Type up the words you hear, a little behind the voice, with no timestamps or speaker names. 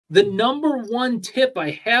The number one tip I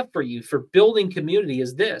have for you for building community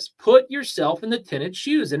is this: put yourself in the tenant's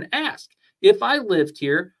shoes and ask, if I lived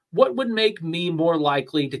here, what would make me more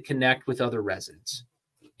likely to connect with other residents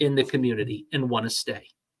in the community and want to stay?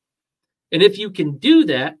 And if you can do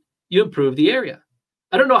that, you improve the area.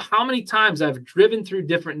 I don't know how many times I've driven through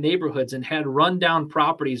different neighborhoods and had rundown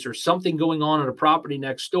properties or something going on a property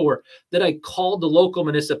next door that I called the local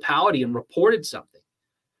municipality and reported something,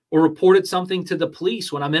 or reported something to the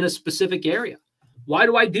police when I'm in a specific area. Why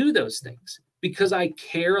do I do those things? Because I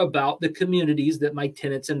care about the communities that my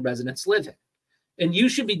tenants and residents live in. And you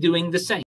should be doing the same.